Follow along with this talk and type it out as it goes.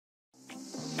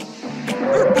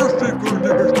Ohio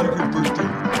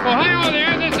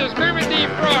there, this is Kermit the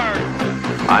Frog.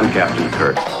 I'm Captain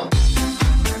Kirk.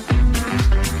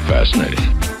 Fascinating.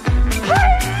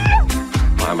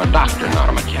 I'm a doctor, not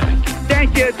a mechanic.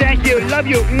 Thank you, love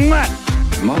you.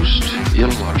 Mwah. Most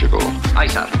illogical. Aye,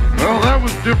 sir. Well, that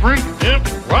was different. Yep,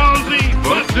 lousy,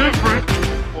 but different.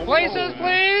 Places,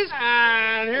 please,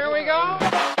 and here we go.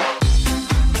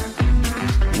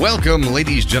 Welcome,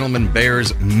 ladies, gentlemen,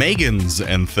 bears, Megans,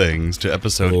 and things, to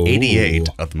episode 88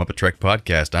 of the MuppeTrek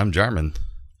Podcast. I'm Jarman.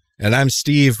 And I'm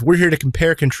Steve. We're here to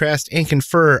compare, contrast, and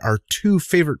confer our two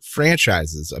favorite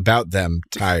franchises about them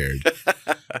tired.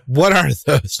 What are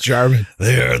those, Jarman?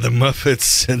 They are the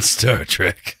Muppets and Star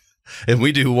Trek. And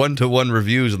we do one-to-one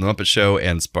reviews of the Muppet Show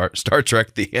and Star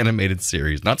Trek, the animated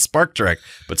series. Not Spark Trek,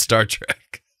 but Star Trek.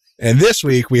 And this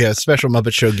week, we have special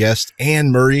Muppet Show guest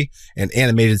Anne Murray and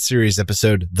animated series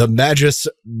episode, The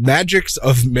Magicks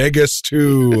of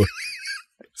Megas-Tu.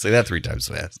 Say that 3 times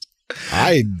fast.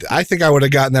 I think I would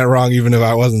have gotten that wrong even if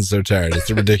I wasn't so tired.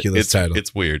 It's a ridiculous title.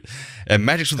 It's weird. And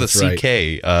Magicks with That's a CK.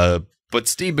 Right. But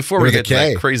Steve, before we get to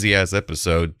that crazy-ass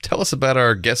episode, tell us about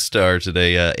our guest star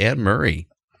today, Anne Murray.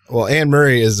 Well, Anne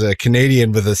Murray is a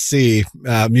Canadian with a C,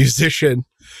 musician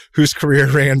whose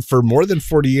career ran for more than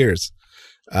 40 years.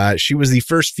 She was the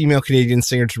first female Canadian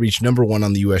singer to reach #1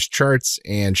 on the U.S. charts,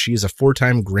 and she is a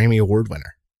 4-time Grammy Award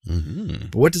winner. Mm-hmm.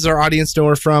 But what does our audience know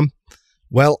her from?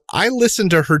 Well, I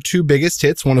listened to her 2 biggest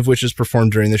hits, one of which is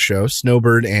performed during the show,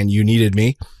 Snowbird and You Needed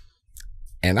Me,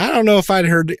 and I don't know if I'd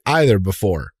heard either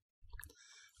before.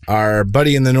 Our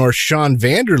buddy in the North, Sean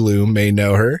Vanderloom, may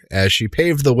know her, as she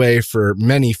paved the way for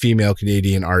many female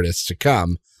Canadian artists to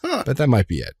come, but that might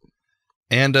be it.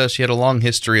 And she had a long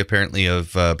history, apparently,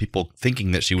 of people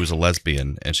thinking that she was a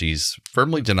lesbian, and she's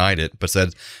firmly denied it, but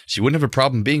said she wouldn't have a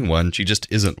problem being one, she just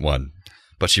isn't one.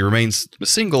 But she remains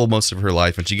single most of her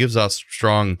life, and she gives off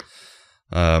strong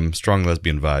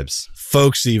lesbian vibes.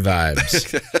 Folksy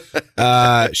vibes.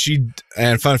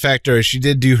 And fun factor, she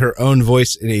did do her own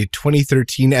voice in a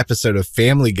 2013 episode of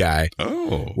Family Guy,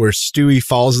 where Stewie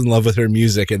falls in love with her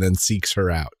music and then seeks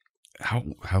her out.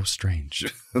 How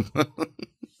strange.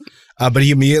 But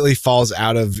he immediately falls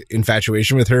out of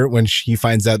infatuation with her when he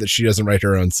finds out that she doesn't write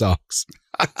her own songs.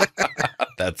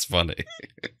 That's funny.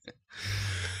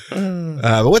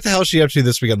 But what the hell is she up to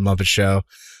this week on the Muppet Show?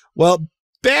 Well,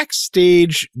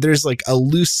 backstage, there's like a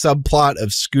loose subplot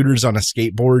of Scooters on a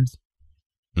skateboard.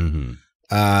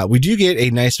 Mm-hmm. We do get a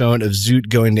nice moment of Zoot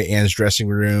going to Anne's dressing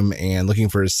room and looking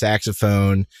for his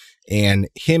saxophone, and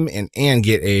him and Anne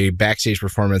get a backstage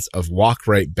performance of Walk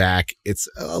Right Back. It's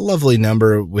a lovely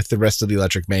number with the rest of the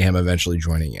Electric Mayhem eventually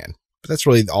joining in. But that's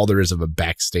really all there is of a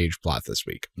backstage plot this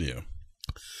week. Yeah.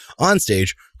 On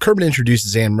stage, Kermit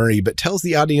introduces Anne Murray, but tells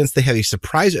the audience they have a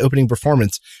surprise opening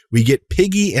performance. We get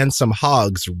Piggy and some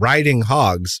hogs riding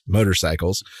hogs,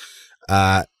 motorcycles,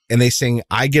 and they sing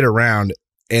I Get Around.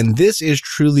 And this is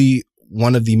truly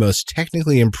one of the most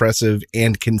technically impressive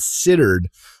and considered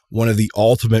one of the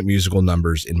ultimate musical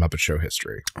numbers in Muppet Show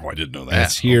history. Oh, I didn't know that.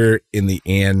 That's here in the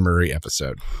Anne Murray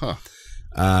episode. Huh.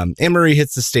 Anne Murray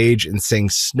hits the stage and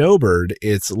sings Snowbird.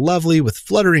 It's lovely with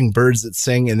fluttering birds that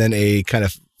sing, and then a kind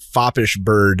of foppish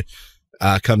bird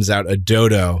comes out. A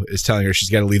dodo is telling her she's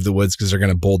got to leave the woods because they're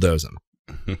going to bulldoze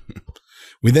them.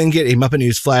 We then get a Muppet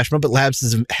News flash. Muppet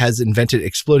Labs has invented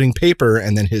exploding paper,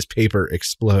 and then his paper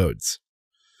explodes.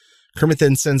 Kermit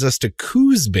then sends us to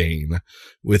Coosbane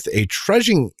with a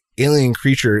trudging alien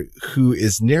creature who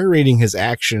is narrating his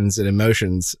actions and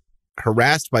emotions,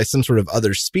 harassed by some sort of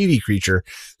other speedy creature.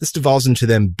 This devolves into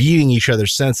them beating each other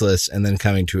senseless and then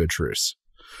coming to a truce.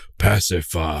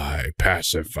 Pacify,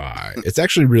 pacify. It's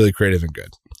actually really creative and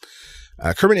good.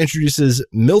 Kermit introduces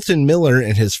Milton Miller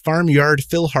and his Farmyard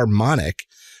Philharmonic.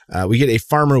 We get a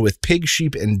farmer with pig,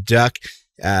 sheep, and duck.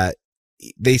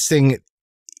 They sing,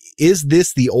 Is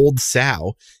This the Old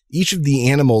Sow? Each of the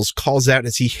animals calls out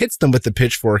as he hits them with the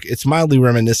pitchfork. It's mildly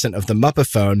reminiscent of the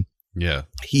Muppephone. Yeah.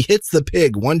 He hits the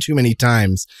pig one too many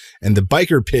times, and the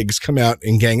biker pigs come out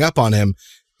and gang up on him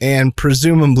and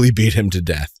presumably beat him to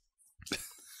death.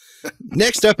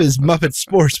 Next up is Muppet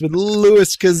Sports with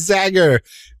Louis Kazagger,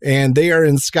 and they are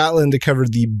in Scotland to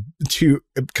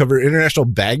cover international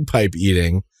bagpipe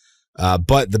eating,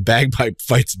 but the bagpipe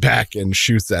fights back and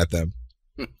shoots at them.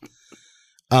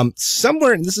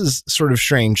 Somewhere, this is sort of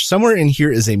strange, somewhere in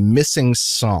here is a missing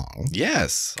song.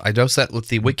 Yes, I noticed that with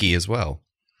the wiki as well.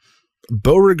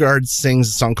 Beauregard sings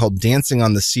a song called Dancing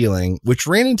on the Ceiling, which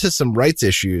ran into some rights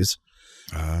issues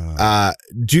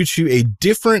due to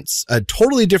a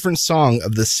totally different song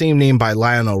of the same name by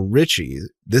Lionel Richie.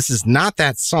 This is not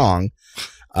that song,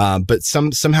 but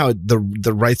somehow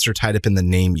the rights are tied up in the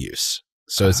name use.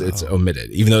 So it's omitted,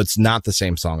 even though it's not the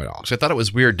same song at all. So I thought it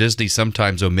was weird. Disney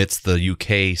sometimes omits the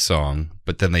UK song,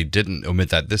 but then they didn't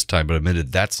omit that this time, but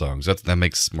omitted that song. So that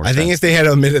makes more sense. I think if they had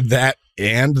omitted that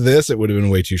and this, it would have been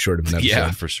way too short of an episode.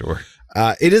 Yeah, for sure.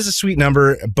 It is a sweet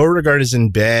number. Beauregard is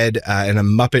in bed, and a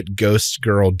Muppet ghost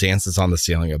girl dances on the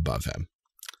ceiling above him.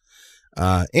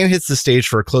 Anne hits the stage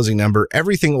for a closing number.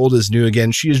 Everything old is new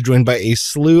again. She is joined by a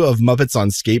slew of Muppets on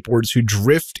skateboards who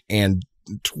drift and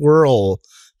twirl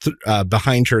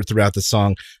behind her throughout the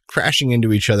song, crashing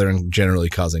into each other and generally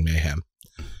causing mayhem.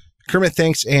 Kermit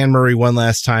thanks Anne Murray one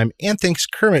last time and thanks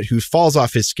Kermit, who falls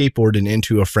off his skateboard and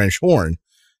into a French horn.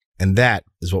 And that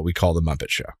is what we call the Muppet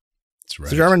Show. That's right.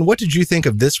 So, Jarman, what did you think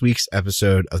of this week's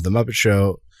episode of the Muppet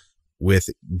Show with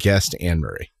guest Anne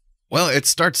Murray? Well, it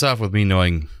starts off with me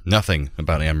knowing nothing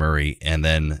about Anne Murray, and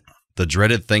then the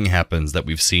dreaded thing happens that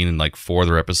we've seen in like 4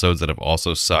 other episodes that have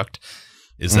also sucked.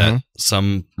 Is that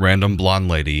some random blonde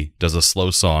lady does a slow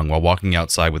song while walking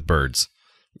outside with birds.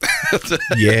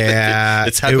 Yeah.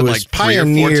 It's happened like 3 or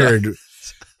 4 times.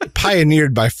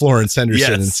 Pioneered by Florence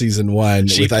Henderson in season 1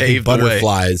 she with, I think,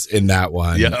 butterflies in that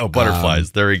one. Yeah,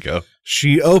 butterflies. There we go.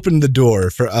 She opened the door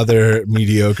for other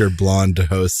mediocre blonde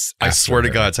hosts. I swear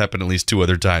to God, it's happened at least 2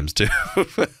 other times, too.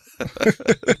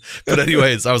 But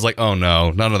anyways, I was like, oh no,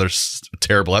 not another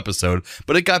terrible episode.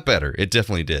 But it got better. It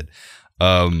definitely did.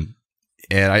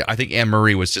 And I think Anne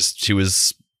Murray she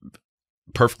was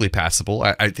perfectly passable.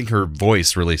 I think her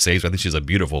voice really saves. I think she's a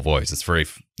beautiful voice. It's very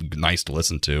nice to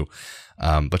listen to.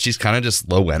 But she's kind of just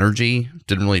low energy.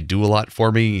 Didn't really do a lot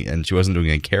for me. And she wasn't doing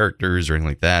any characters or anything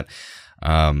like that.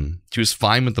 She was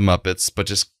fine with the Muppets, but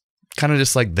just kind of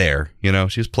just like there, you know,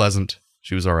 she was pleasant.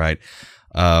 She was all right.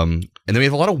 And then we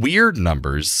have a lot of weird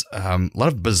numbers, a lot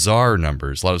of bizarre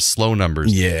numbers, a lot of slow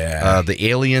numbers. Yeah. The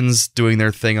aliens doing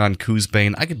their thing on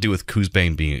Coosbane. I could do with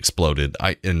Coosbane being exploded.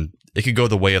 And it could go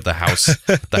the way of the house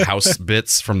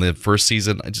bits from the first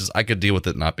season. I could deal with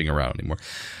it not being around anymore.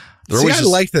 I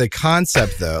liked the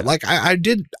concept though. Like for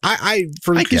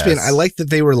Coosbane, I liked that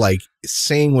they were like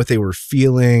saying what they were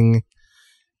feeling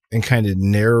and kind of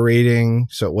narrating,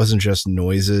 so it wasn't just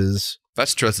noises.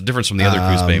 That's true. That's the difference from the other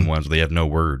Coosbane ones where they have no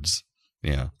words.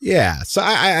 Yeah. Yeah. So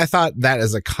I thought that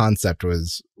as a concept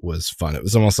was fun. It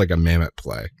was almost like a Mammoth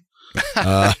play.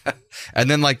 And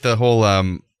then like the whole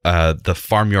the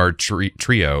farmyard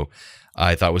trio,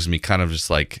 I thought was gonna be kind of just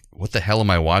like, what the hell am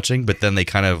I watching? But then they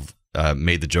kind of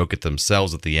made the joke at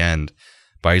themselves at the end.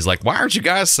 But he's like, why aren't you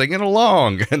guys singing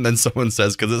along? And then someone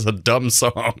says, because it's a dumb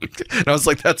song. And I was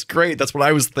like, that's great. That's what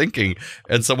I was thinking.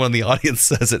 And someone in the audience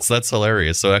says it. So that's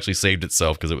hilarious. So it actually saved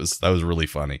itself because that was really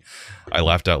funny. I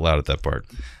laughed out loud at that part.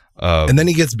 And then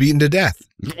he gets beaten to death.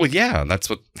 Well, yeah, that's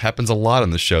what happens a lot in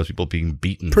the shows. People being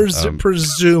beaten.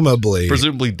 Presumably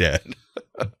dead.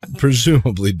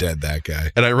 Presumably dead, that guy.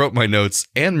 And I wrote my notes.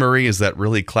 Anne Murray is that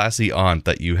really classy aunt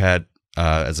that you had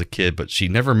as a kid, but she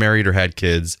never married or had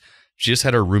kids. She just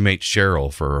had her roommate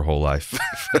Cheryl for her whole life.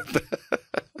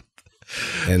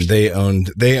 And they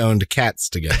owned cats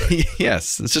together.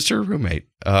 Yes, it's just her roommate.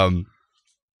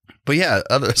 But yeah,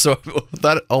 so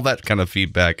all that kind of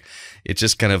feedback, it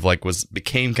just kind of like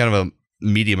became kind of a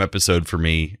medium episode for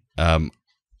me.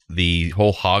 The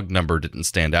whole hog number didn't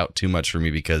stand out too much for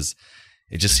me because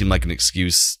it just seemed like an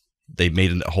excuse. They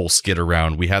made a whole skit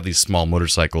around, we have these small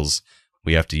motorcycles,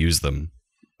 we have to use them.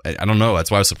 I don't know.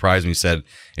 That's why I was surprised when you said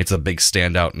it's a big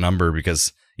standout number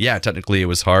because, yeah, technically it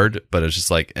was hard, but it's just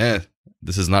like,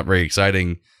 this is not very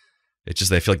exciting. It's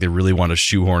just, I feel like they really want to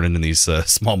shoehorn in these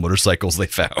small motorcycles they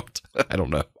found. I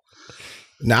don't know.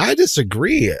 No, I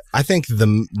disagree. I think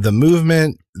the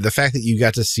movement, the fact that you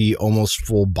got to see almost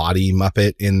full body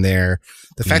Muppet in there,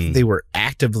 the fact that they were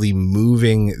actively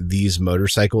moving these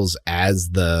motorcycles as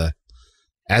the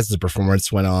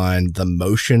performance went on, the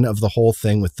motion of the whole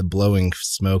thing with the blowing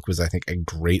smoke was, I think, a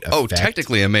great effect. Oh,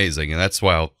 technically amazing. And that's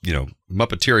why,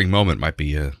 Muppeteering moment might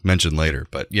be mentioned later.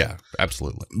 But yeah,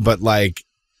 absolutely.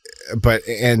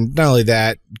 And not only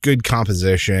that, good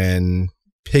composition,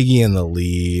 Piggy in the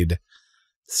lead.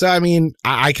 So, I mean,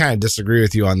 I kind of disagree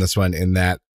with you on this one in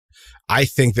that I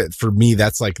think that for me,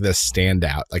 that's like the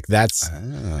standout. Like that's,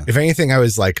 if anything, I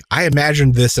was like, I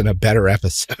imagined this in a better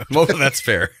episode. Well, that's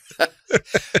fair.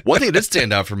 One thing that did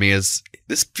stand out for me is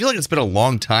I feel like it's been a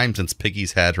long time since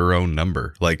Piggy's had her own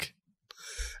number. Like,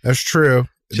 that's true.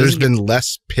 There's been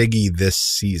less Piggy this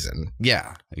season.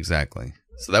 Yeah, exactly.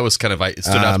 So that was kind of, it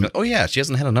stood out. Oh yeah, she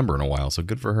hasn't had a number in a while, so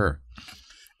good for her.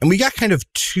 And we got kind of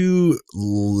 2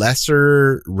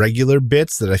 lesser regular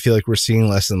bits that I feel like we're seeing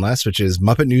less and less, which is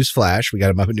Muppet News Flash. We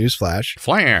got a Muppet News Flash.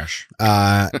 Flash.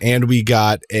 And we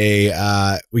got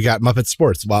Muppet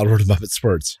Sports, Wild World of Muppet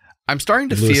Sports. I'm starting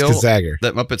to Louis feel Gonzaga.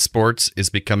 that Muppet Sports is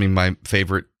becoming my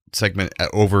favorite segment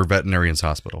over Veterinarian's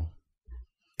Hospital.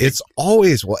 It's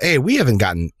always, well, hey, we haven't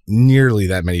gotten nearly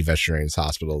that many veterinarians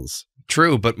hospitals.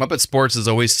 True, but Muppet Sports is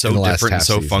always so different and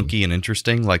so season. funky and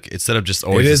interesting. Like, instead of just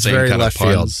always the same kind of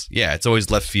puns. Yeah, it's always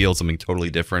left field, something totally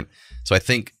different. So I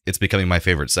think it's becoming my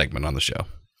favorite segment on the show.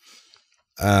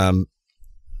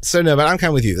 So no, but I'm kind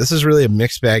of with you. This is really a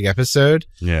mixed bag episode.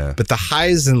 Yeah. But the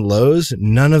highs and lows,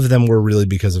 none of them were really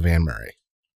because of Anne Murray.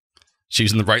 She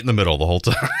was right in the middle the whole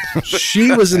time.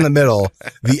 She was in the middle.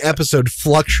 The episode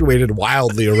fluctuated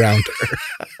wildly around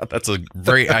her. That's a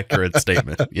very accurate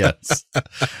statement. Yes.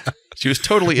 She was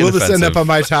totally Will inoffensive. this end up on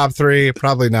my top 3?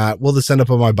 Probably not. Will this end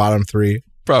up on my bottom 3?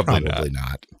 Probably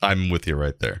not. I'm with you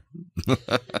right there.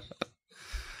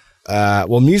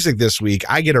 Well, music this week,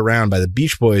 I Get Around by the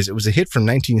Beach Boys. It was a hit from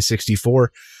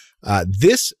 1964.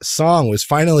 This song was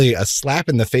finally a slap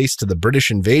in the face to the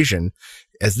British invasion,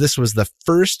 as this was the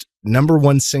first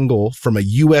 #1 single from a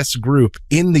U.S. group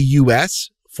in the U.S.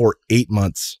 for 8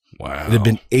 months. Wow. It had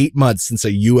been 8 months since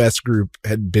a U.S. group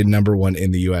had been #1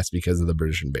 in the U.S. because of the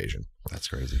British invasion. That's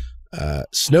crazy.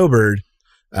 Snowbird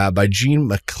by Gene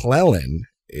McClellan,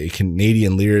 a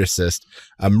Canadian lyricist.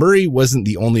 Murray wasn't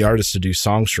the only artist to do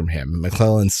songs from him.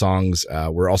 McClellan's songs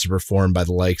were also performed by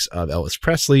the likes of Elvis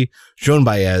Presley, Joan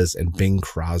Baez, and Bing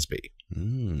Crosby.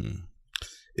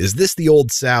 Is This the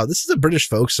Old Sow? This is a British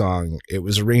folk song. It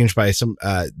was arranged by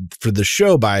for the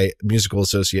show by musical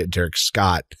associate Derek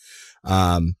Scott.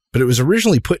 But it was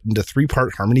originally put into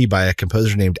 3-part harmony by a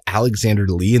composer named Alexander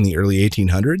Lee in the early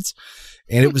 1800s.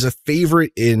 And it was a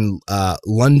favorite in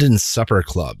London supper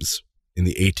clubs in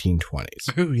the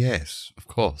 1820s. Oh, yes, of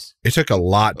course. It took a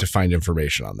lot to find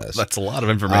information on this. That's a lot of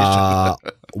information.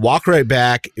 Walk Right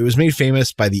Back. It was made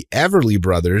famous by the Everly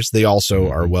Brothers. They also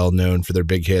are well known for their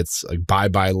big hits like Bye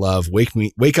Bye Love,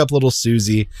 Wake Up Little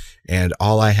Susie, and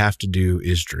All I Have to Do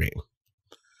Is Dream.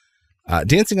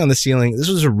 Dancing on the Ceiling. This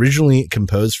was originally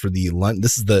composed for the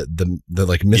this is the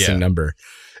like missing number.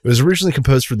 It was originally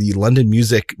composed for the London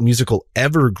musical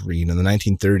Evergreen in the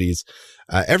 1930s.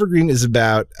 Evergreen is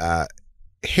about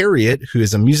Harriet, who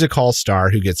is a music hall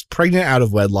star who gets pregnant out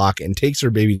of wedlock and takes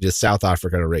her baby to South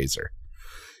Africa to raise her.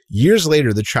 Years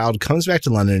later, the child comes back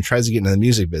to London and tries to get into the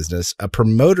music business. A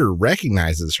promoter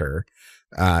recognizes her,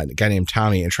 a guy named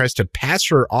Tommy, and tries to pass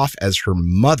her off as her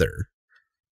mother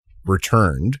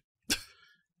returned.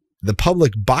 The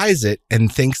public buys it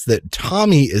and thinks that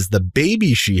Tommy is the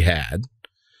baby she had.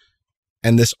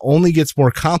 And this only gets more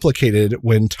complicated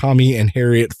when Tommy and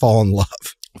Harriet fall in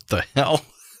love. What the hell?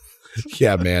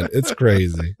 Yeah, man, it's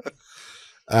crazy.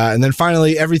 And then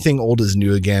finally, Everything Old is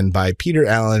New Again by Peter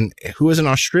Allen, who is an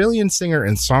Australian singer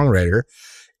and songwriter.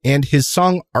 And his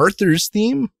song Arthur's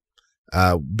Theme,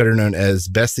 better known as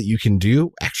Best That You Can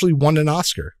Do, actually won an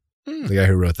Oscar. The guy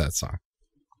who wrote that song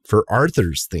for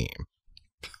Arthur's Theme.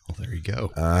 Well, there you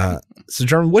go. So,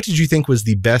 Jarman, what did you think was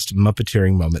the best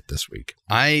Muppeteering moment this week?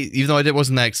 Even though I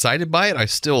wasn't that excited by it, I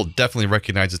still definitely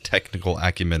recognize the technical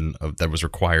acumen that was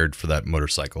required for that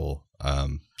motorcycle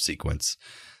sequence.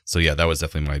 So, yeah, that was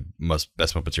definitely my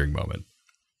best Muppeteering moment.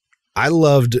 I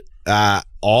loved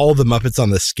all the Muppets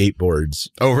on the skateboards.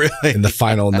 Oh, really? In the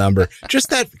final number. Just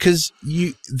that, because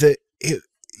you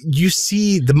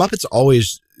see the Muppets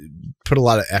always put a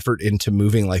lot of effort into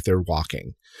moving like they're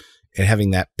walking. And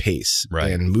having that pace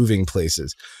and moving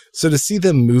places. So to see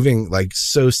them moving like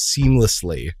so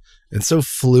seamlessly and so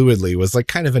fluidly was like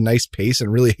kind of a nice pace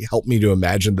and really helped me to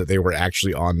imagine that they were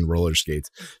actually on roller skates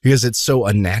because it's so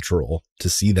unnatural to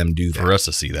see them do that. For us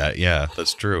to see that. Yeah,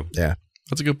 that's true. Yeah.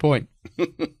 That's a good point.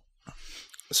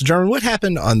 So, Jarman, what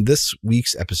happened on this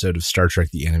week's episode of Star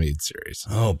Trek, the Animated Series?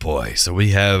 Oh, boy. So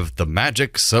we have the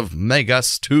Magicks of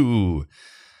Megas-Tu.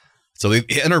 So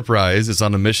the Enterprise is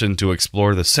on a mission to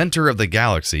explore the center of the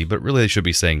galaxy, but really they should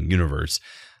be saying universe,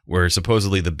 where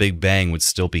supposedly the Big Bang would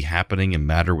still be happening and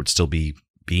matter would still be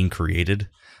being created,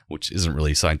 which isn't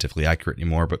really scientifically accurate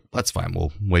anymore, but that's fine.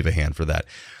 We'll wave a hand for that.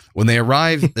 When they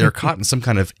arrive, they're caught in some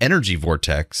kind of energy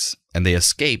vortex, and they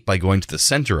escape by going to the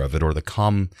center of it, or the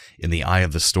calm in the eye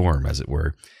of the storm, as it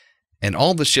were. And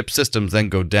all the ship's systems then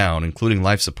go down, including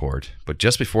life support. But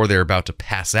just before they're about to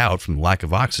pass out from the lack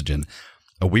of oxygen,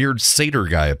 a weird satyr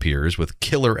guy appears with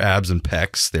killer abs and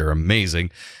pecs. They're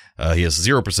amazing. He has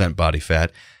 0% body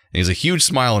fat. And he has a huge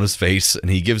smile on his face,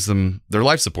 and he gives them their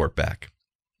life support back.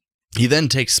 He then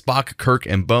takes Spock, Kirk,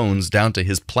 and Bones down to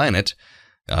his planet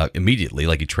immediately,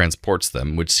 like he transports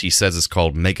them, which he says is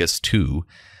called Megas-Tu.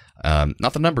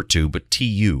 Not the number 2, but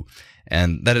TU.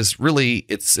 And that is really,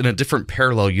 it's in a different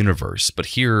parallel universe, but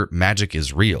here magic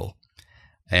is real.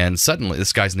 And suddenly,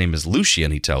 this guy's name is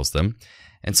Lucian, he tells them.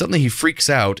 And suddenly he freaks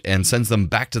out and sends them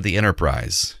back to the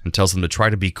Enterprise and tells them to try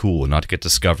to be cool and not to get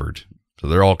discovered. So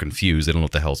they're all confused. They don't know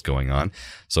what the hell's going on.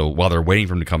 So while they're waiting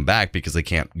for him to come back because they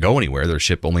can't go anywhere, their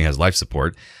ship only has life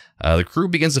support, the crew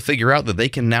begins to figure out that they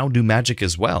can now do magic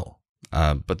as well.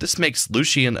 But this makes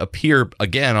Lucian appear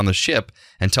again on the ship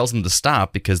and tells them to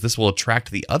stop because this will attract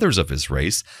the others of his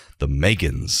race, the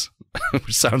Megans.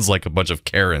 Which sounds like a bunch of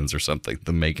Karens or something,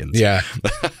 the Megans. Yeah,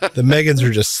 the Megans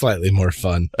are just slightly more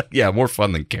fun. Yeah, more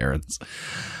fun than Karens.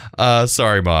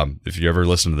 Sorry, Mom. If you ever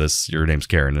listen to this, your name's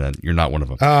Karen, and you're not one of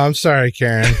them. Oh, I'm sorry,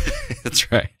 Karen. That's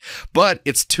right. But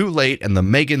it's too late, and the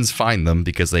Megans find them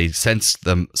because they sense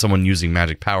someone using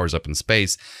magic powers up in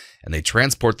space, and they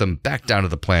transport them back down to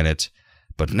the planet.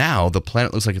 But now the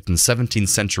planet looks like it's in 17th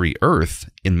century Earth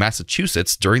in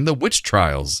Massachusetts during the witch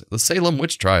trials, the Salem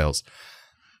witch trials.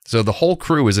 So the whole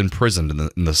crew is imprisoned in the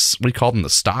what do you call them?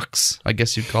 The stocks, I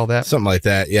guess you'd call that. Something like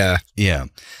that, yeah. Yeah.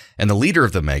 And the leader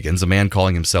of the Megans, a man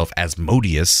calling himself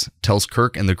Asmodeus, tells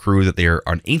Kirk and the crew that they are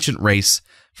an ancient race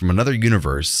from another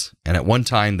universe. And at one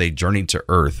time they journeyed to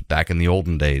Earth back in the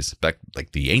olden days, back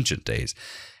like the ancient days.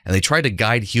 And they tried to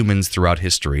guide humans throughout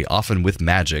history, often with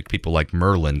magic, people like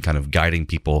Merlin kind of guiding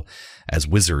people as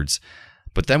wizards.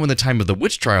 But then when the time of the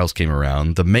witch trials came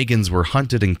around, the Megans were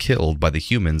hunted and killed by the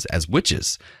humans as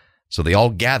witches. So they all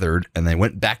gathered and they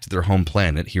went back to their home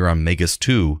planet here on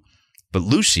Megas-Tu. But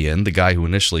Lucian, the guy who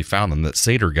initially found them, that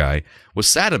satyr guy, was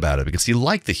sad about it because he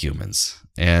liked the humans.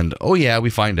 And, oh yeah, we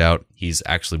find out he's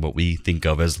actually what we think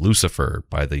of as Lucifer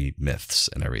by the myths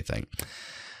and everything.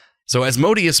 So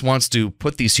Asmodeus wants to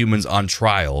put these humans on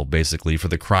trial, basically, for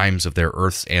the crimes of their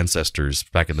Earth's ancestors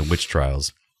back in the witch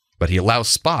trials. But he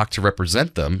allows Spock to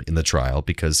represent them in the trial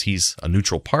because he's a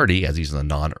neutral party as he's a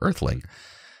non-Earthling.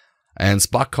 And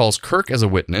Spock calls Kirk as a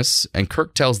witness, and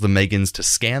Kirk tells the Megans to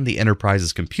scan the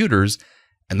Enterprise's computers,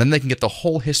 and then they can get the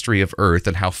whole history of Earth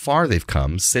and how far they've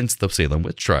come since the Salem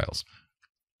witch trials.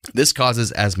 This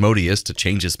causes Asmodeus to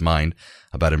change his mind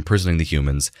about imprisoning the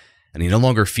humans, and he no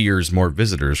longer fears more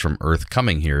visitors from Earth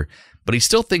coming here, but he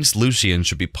still thinks Lucian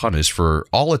should be punished for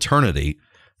all eternity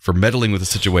for meddling with the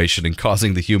situation and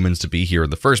causing the humans to be here in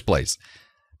the first place.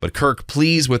 But Kirk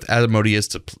pleads with Asmodeus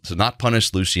to not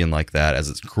punish Lucian like that, as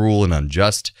it's cruel and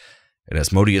unjust. And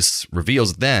Asmodeus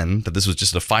reveals then that this was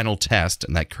just a final test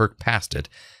and that Kirk passed it,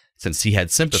 since he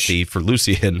had sympathy for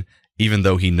Lucian, even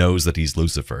though he knows that he's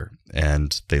Lucifer.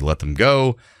 And they let them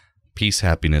go. Peace,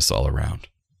 happiness all around.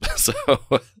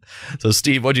 So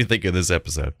Steve, what do you think of this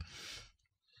episode?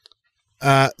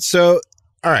 All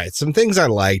right, some things I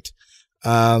liked.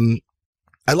 I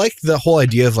liked the whole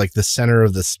idea of like the center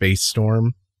of the space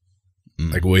storm.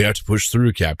 Like, we have to push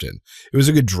through, Captain. It was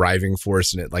a good driving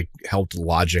force, and it like helped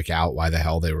logic out why the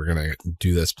hell they were going to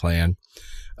do this plan.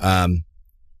 I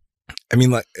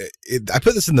mean, like, I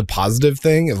put this in the positive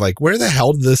thing of like, where the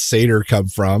hell did this satyr come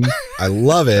from? I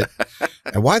love it.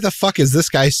 And why the fuck is this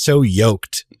guy so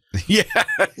yoked? Yeah,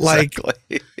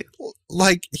 exactly.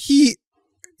 Like he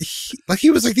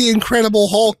was like the Incredible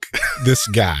Hulk. This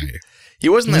guy. He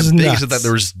wasn't that big, so that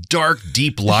there was dark,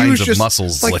 deep lines of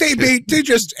muscles. Like they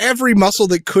just every muscle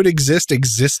that could exist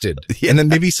existed, yeah. And then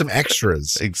maybe some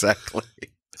extras. Exactly.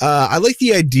 I like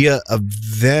the idea of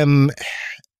them,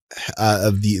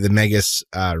 of the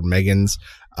Megans,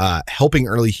 helping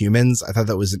early humans. I thought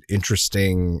that was an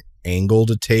interesting angle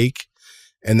to take.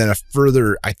 And then I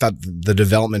thought the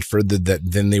development further that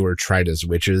then they were tried as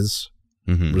witches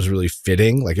was really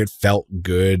fitting. Like, it felt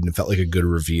good and it felt like a good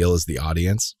reveal as the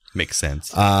audience. Makes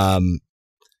sense. And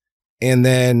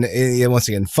then once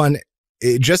again, fun.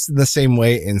 Just in the same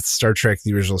way in Star Trek,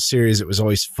 the original series, it was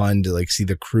always fun to like see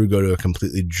the crew go to a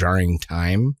completely jarring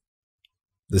time.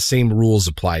 The same rules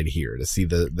applied here to see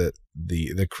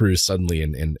the crew suddenly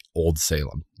in old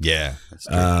Salem. Yeah. That's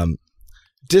true.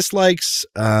 Dislikes.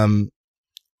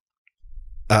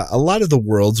 A lot of the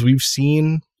worlds we've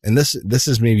seen, and this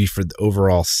is maybe for the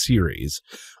overall series,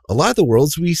 a lot of the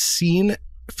worlds we've seen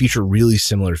feature really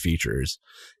similar features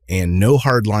and no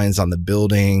hard lines on the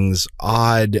buildings,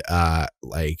 odd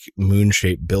like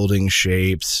moon-shaped building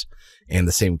shapes, and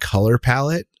the same color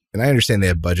palette. And I understand they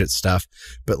have budget stuff,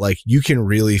 but like you can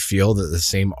really feel that the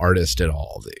same artist did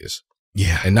all of these.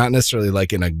 Yeah. And not necessarily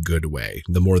like in a good way.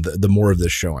 The more of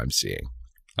this show I'm seeing.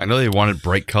 I know they wanted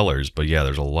bright colors, but yeah,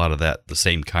 there's a lot of that, the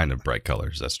same kind of bright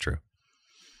colors. That's true.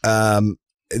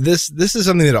 This is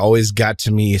something that always got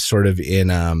to me sort of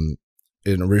in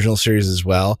original series as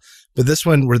well. But this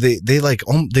one where they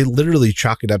literally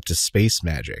chalk it up to space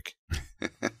magic.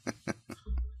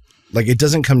 Like, it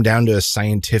doesn't come down to a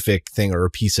scientific thing or a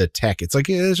piece of tech. It's like,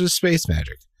 it's just space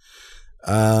magic.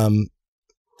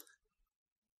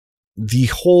 the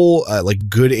whole like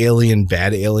good alien,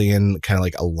 bad alien kind of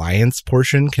like alliance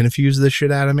portion confused the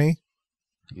shit out of me.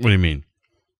 What do you mean?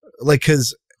 Like,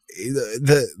 because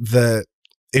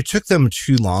it took them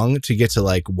too long to get to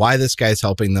like why this guy's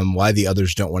helping them, why the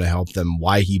others don't want to help them,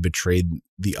 why he betrayed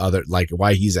the other, like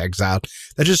why he's exiled.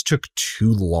 That just took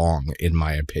too long, in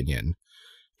my opinion,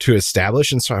 to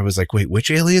establish. And so I was like, wait,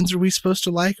 which aliens are we supposed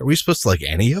to like? Are we supposed to like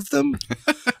any of them?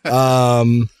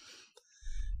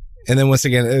 And then once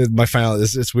again, my final,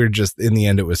 it's weird. Just in the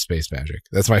end, it was space magic.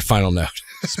 That's my final note.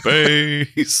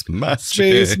 Space magic.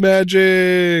 Space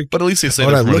magic. But at least they say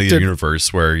that's one of the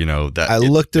universe where, you know, that I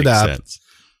looked it up. Sense.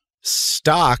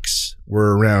 Stocks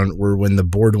were when the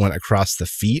board went across the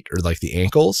feet or like the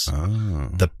ankles. Oh.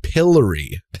 The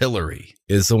pillory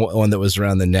is the one that was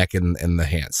around the neck and the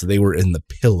hands. So they were in the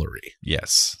pillory.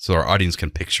 Yes. So our audience can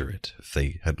picture it if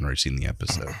they hadn't already seen the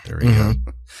episode. There we go.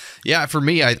 Yeah, for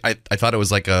me, I thought it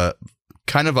was like a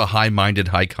kind of a high-minded,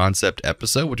 high-concept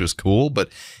episode, which was cool, but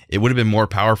it would have been more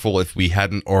powerful if we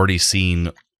hadn't already seen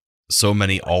so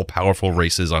many all-powerful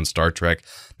races on Star Trek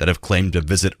that have claimed to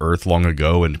visit Earth long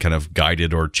ago and kind of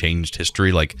guided or changed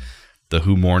history, like the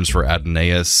Who Mourns for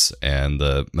Adonais and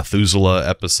the Methuselah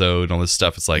episode and all this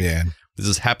stuff. It's like, this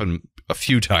has happened a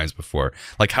few times before.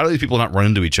 Like, how do these people not run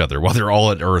into each other while they're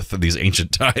all at Earth in these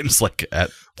ancient times? Like,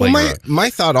 my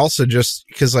thought also, just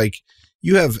because, like,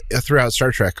 you have throughout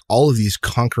Star Trek all of these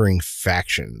conquering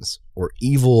factions or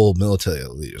evil military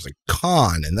leaders, like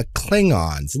Khan and the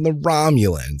Klingons and the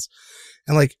Romulans,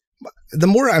 and like the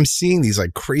more I'm seeing these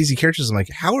like crazy characters, I'm like,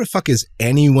 how the fuck is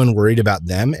anyone worried about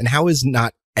them? And how is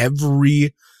not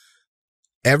every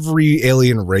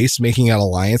alien race making an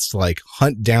alliance to like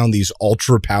hunt down these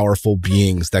ultra powerful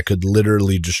beings that could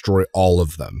literally destroy all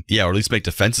of them? Yeah, or at least make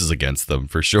defenses against them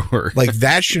for sure. Like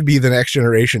that should be the next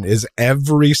generation, is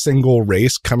every single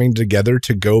race coming together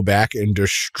to go back and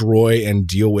destroy and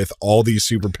deal with all these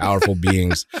super powerful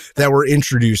beings that were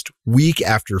introduced week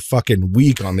after fucking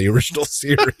week on the original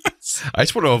series. I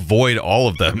just want to avoid all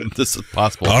of them if this is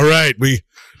possible. All right,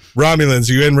 Romulans,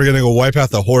 you in? We're going to go wipe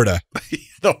out the Horda.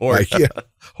 The Horde. Like, yeah.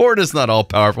 Horde is not all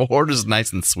powerful. Horde is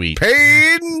nice and sweet.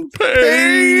 Pain.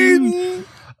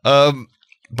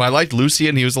 But I liked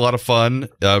Lucian. He was a lot of fun.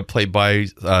 Played by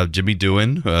Jimmy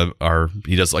Doohan.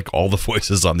 He does like all the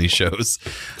voices on these shows.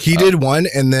 He did one,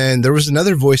 and then there was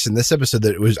another voice in this episode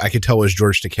that I could tell was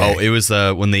George Takei. Oh, it was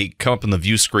when they come up in the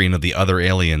view screen of the other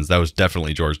aliens. That was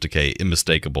definitely George Takei.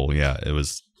 Unmistakable. Yeah, it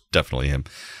was definitely him.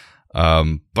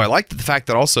 But I liked the fact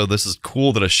that also this is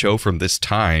cool that a show from this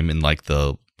time in like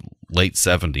the late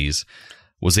 70s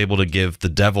was able to give the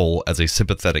devil as a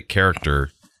sympathetic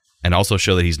character and also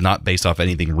show that he's not based off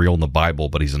anything real in the Bible,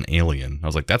 but he's an alien. I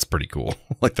was like, that's pretty cool.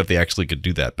 Like that they actually could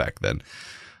do that back then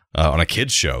on a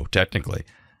kid's show, technically.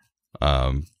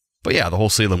 But yeah, the whole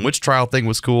Salem witch trial thing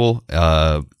was cool.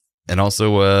 And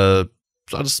also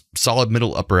just solid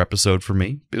middle upper episode for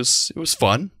me. It was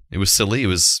fun. It was silly. It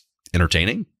was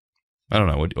entertaining. I don't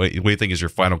know. What do you think is your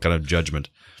final kind of judgment?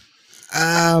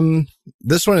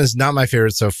 This one is not my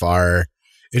favorite so far.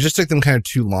 It just took them kind of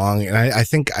too long. And I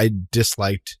think I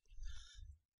disliked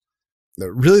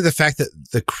really the fact that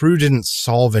the crew didn't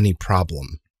solve any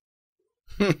problem.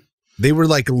 They were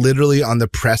like literally on the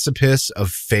precipice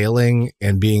of failing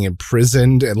and being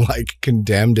imprisoned and like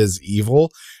condemned as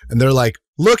evil. And they're like,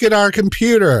 look at our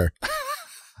computer.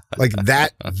 Like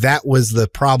that was the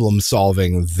problem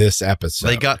solving this episode.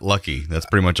 They got lucky. That's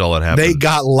pretty much all that happened. They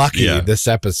got lucky this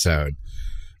episode.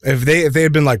 If they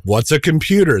had been like, what's a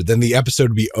computer? Then the episode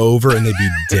would be over and they'd be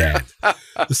dead.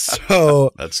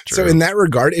 So that's true. So in that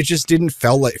regard, it just didn't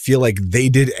feel like they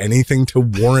did anything to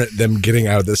warrant them getting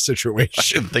out of this situation. I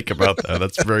didn't think about that.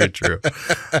 That's very true.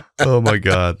 Oh my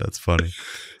God. That's funny.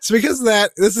 So because of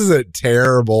that, this is a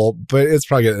terrible, but it's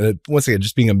probably gonna, once again,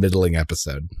 just being a middling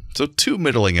episode. So 2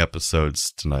 middling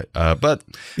episodes tonight. But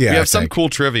we have some cool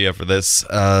trivia for this.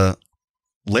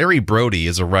 Larry Brody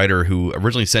is a writer who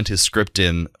originally sent his script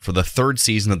in for the 3rd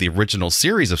season of the original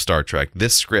series of Star Trek,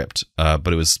 this script, but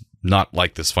it was not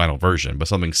like this final version, but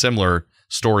something similar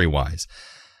story-wise.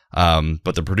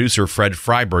 But the producer, Fred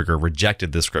Freiberger,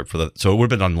 rejected this script so it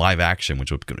would have been on live action,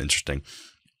 which would have been interesting.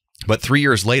 But 3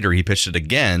 years later, he pitched it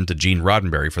again to Gene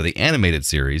Roddenberry for the animated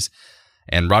series,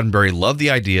 and Roddenberry loved the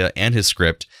idea and his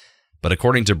script. But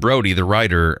according to Brody, the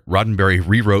writer, Roddenberry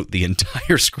rewrote the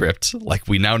entire script, like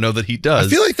we now know that he does. I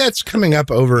feel like that's coming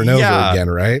up over and over again,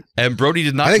 right? And Brody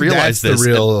did not realize this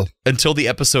until the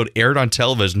episode aired on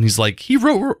television. He's like, he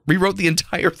rewrote the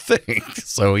entire thing.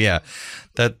 So yeah,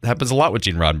 that happens a lot with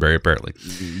Gene Roddenberry, apparently.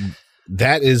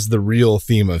 that is the real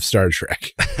theme of Star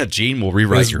Trek. Gene will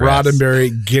rewrite your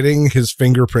Roddenberry getting his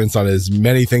fingerprints on as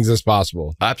many things as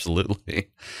possible. Absolutely.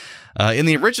 In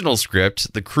the original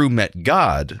script, the crew met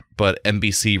God, but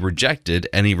NBC rejected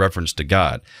any reference to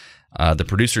God. The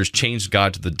producers changed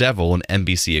God to the devil, and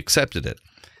NBC accepted it.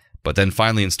 But then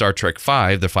finally in Star Trek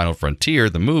V, The Final Frontier,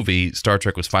 the movie, Star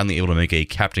Trek was finally able to make a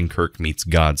Captain Kirk meets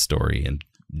God story, and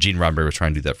Gene Roddenberry was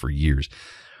trying to do that for years.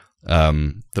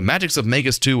 The Magicks of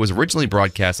Megas-Tu was originally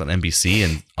broadcast on NBC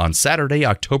and on Saturday,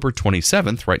 October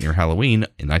 27th, right near Halloween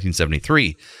in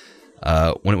 1973.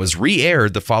 When it was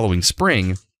re-aired the following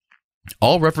spring,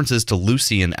 all references to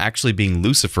Lucian actually being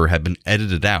Lucifer had been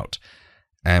edited out.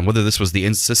 And whether this was the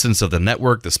insistence of the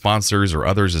network, the sponsors, or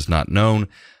others is not known.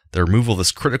 The removal of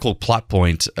this critical plot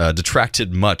point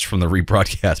detracted much from the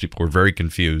rebroadcast. People were very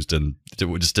confused, and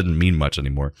it just didn't mean much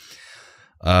anymore.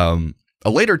 A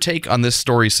later take on this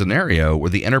story scenario, where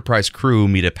the Enterprise crew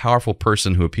meet a powerful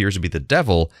person who appears to be the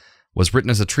devil, was written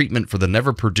as a treatment for the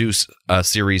never-produced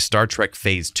series Star Trek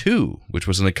Phase 2, which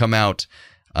was going to come out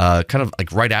kind of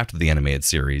like right after the animated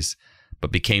series,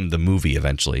 but became the movie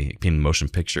eventually. It became the motion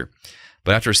picture.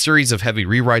 But after a series of heavy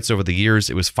rewrites over the years,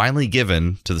 it was finally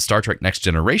given to the Star Trek Next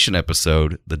Generation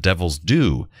episode, The Devil's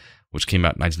Due, which came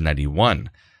out in 1991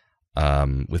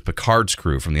 with Picard's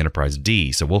crew from the Enterprise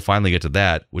D. So we'll finally get to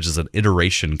that, which is an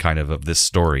iteration kind of this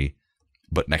story,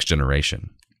 but Next Generation.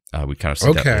 We kind of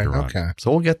see that later on. So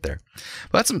we'll get there.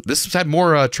 But this had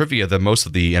more trivia than most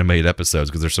of the animated episodes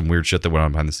because there's some weird shit that went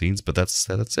on behind the scenes, but that's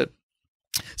it.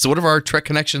 So what are our Trek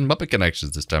Connection, Muppet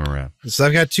Connections this time around? So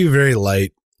I've got two very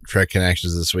light Trek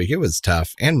Connections this week. It was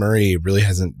tough. Anne Murray really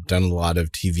hasn't done a lot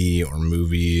of TV or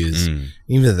movies.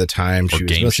 Even at the time, she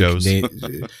was game shows.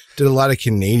 did a lot of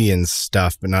Canadian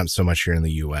stuff, but not so much here in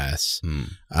the U.S.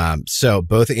 So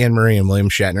both Anne Murray and William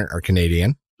Shatner are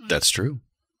Canadian. That's true.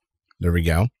 There we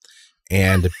go.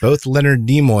 And both Leonard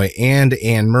Nimoy and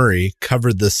Anne Murray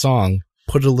covered the song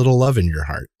 "Put a Little Love in Your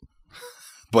Heart."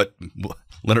 But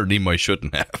Leonard Nimoy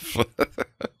shouldn't have.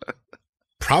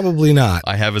 Probably not.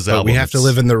 I have his album. We have to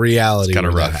live in the reality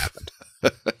where that happened.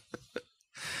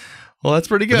 Well, that's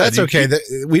pretty good. But that's okay.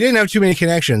 We didn't have too many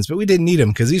connections, but we didn't need them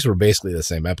because these were basically the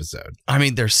same episode. I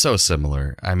mean, they're so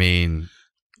similar. I mean,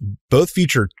 both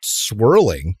feature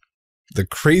swirling, the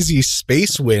crazy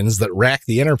space winds that rack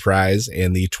the Enterprise,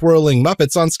 and the twirling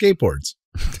Muppets on skateboards.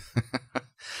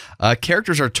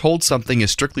 Characters are told something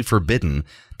is strictly forbidden.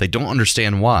 They don't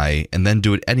understand why, and then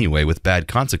do it anyway with bad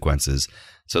consequences.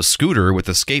 So Scooter with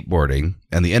the skateboarding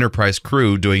and the Enterprise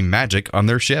crew doing magic on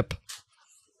their ship.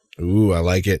 Ooh, I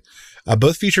like it.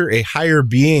 Both feature a higher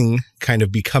being kind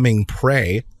of becoming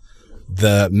prey.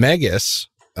 The Megas,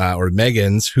 or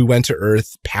Megans, who went to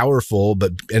Earth powerful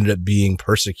but ended up being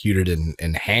persecuted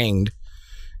and hanged.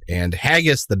 And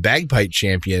Haggis, the bagpipe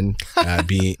champion,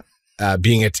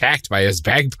 being attacked by his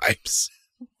bagpipes.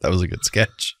 That was a good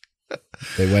sketch.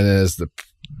 They went in as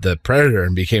the predator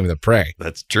and became the prey.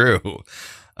 That's true.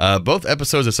 Both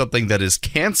episodes are something that is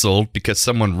canceled because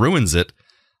someone ruins it.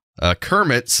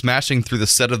 Kermit smashing through the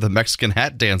set of the Mexican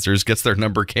Hat Dancers gets their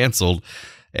number canceled,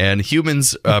 and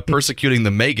humans persecuting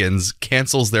the Megans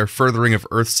cancels their furthering of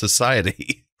Earth's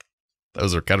society.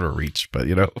 Those are kind of a reach, but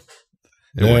you know.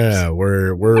 No,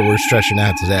 we're stretching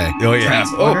out today. Oh yeah.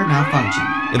 Transporter malfunction.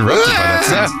 Interrupted by that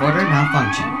sound. Transporter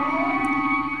malfunction.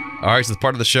 All right, so it's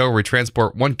part of the show where we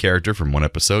transport one character from one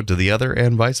episode to the other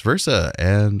and vice versa.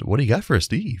 And what do you got for us,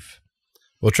 Steve?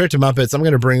 Well, Trek to Muppets, I'm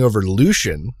going to bring over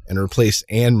Lucian and replace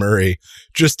Anne Murray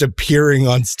just appearing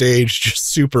on stage,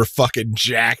 just super fucking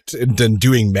jacked and then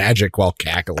doing magic while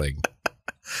cackling.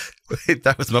 Wait,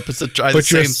 that was Muppets that tried the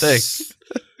same thing.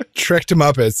 Trek to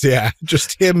Muppets, yeah.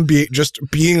 Just him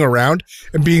being around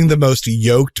and being the most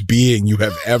yoked being you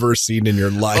have ever seen in your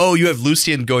life. Oh, you have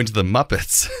Lucian going to the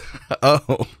Muppets.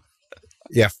 Oh.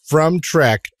 Yeah, from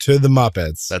Trek to the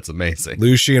Muppets. That's amazing.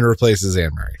 Lucian replaces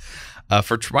Anne Murray.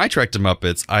 For my Trek to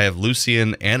Muppets, I have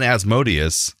Lucian and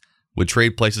Asmodeus would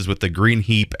trade places with the green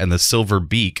heap and the silver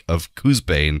beak of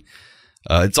Kuzbane.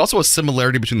 It's also a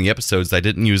similarity between the episodes that I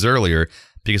didn't use earlier,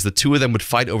 because the two of them would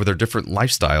fight over their different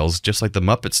lifestyles, just like the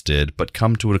Muppets did, but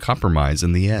come to a compromise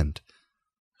in the end.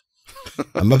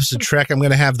 On Muppets of Trek, I'm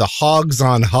going to have the Hogs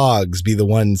on Hogs be the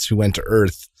ones who went to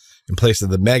Earth in place of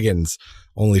the Megans,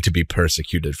 only to be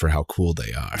persecuted for how cool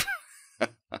they are.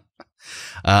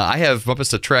 I have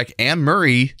Muppets of Trek. Anne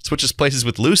Murray switches places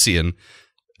with Lucian,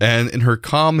 and in her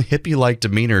calm, hippie-like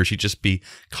demeanor, she'd just be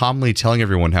calmly telling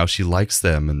everyone how she likes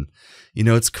them. And, you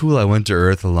know, it's cool. I went to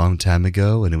Earth a long time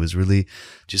ago, and it was really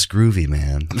just groovy,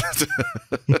 man.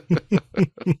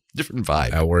 Different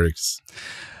vibe. That works.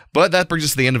 But that brings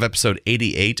us to the end of episode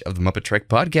 88 of the MuppeTrek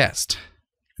Podcast.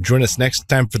 Join us next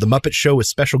time for The Muppet Show with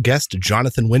special guest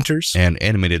Jonathan Winters. An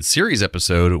animated series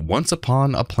episode, Once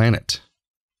Upon a Planet.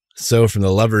 So from the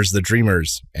lovers, the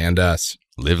dreamers, and us.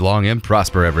 Live long and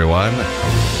prosper, everyone.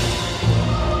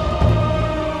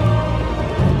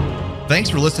 Thanks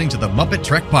for listening to the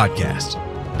MuppeTrek Podcast.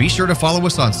 Be sure to follow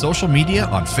us on social media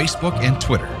on Facebook and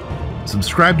Twitter.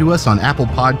 Subscribe to us on Apple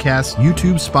Podcasts,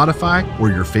 YouTube, Spotify,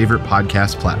 or your favorite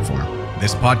podcast platform.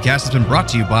 This podcast has been brought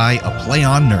to you by A Play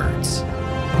on Nerds.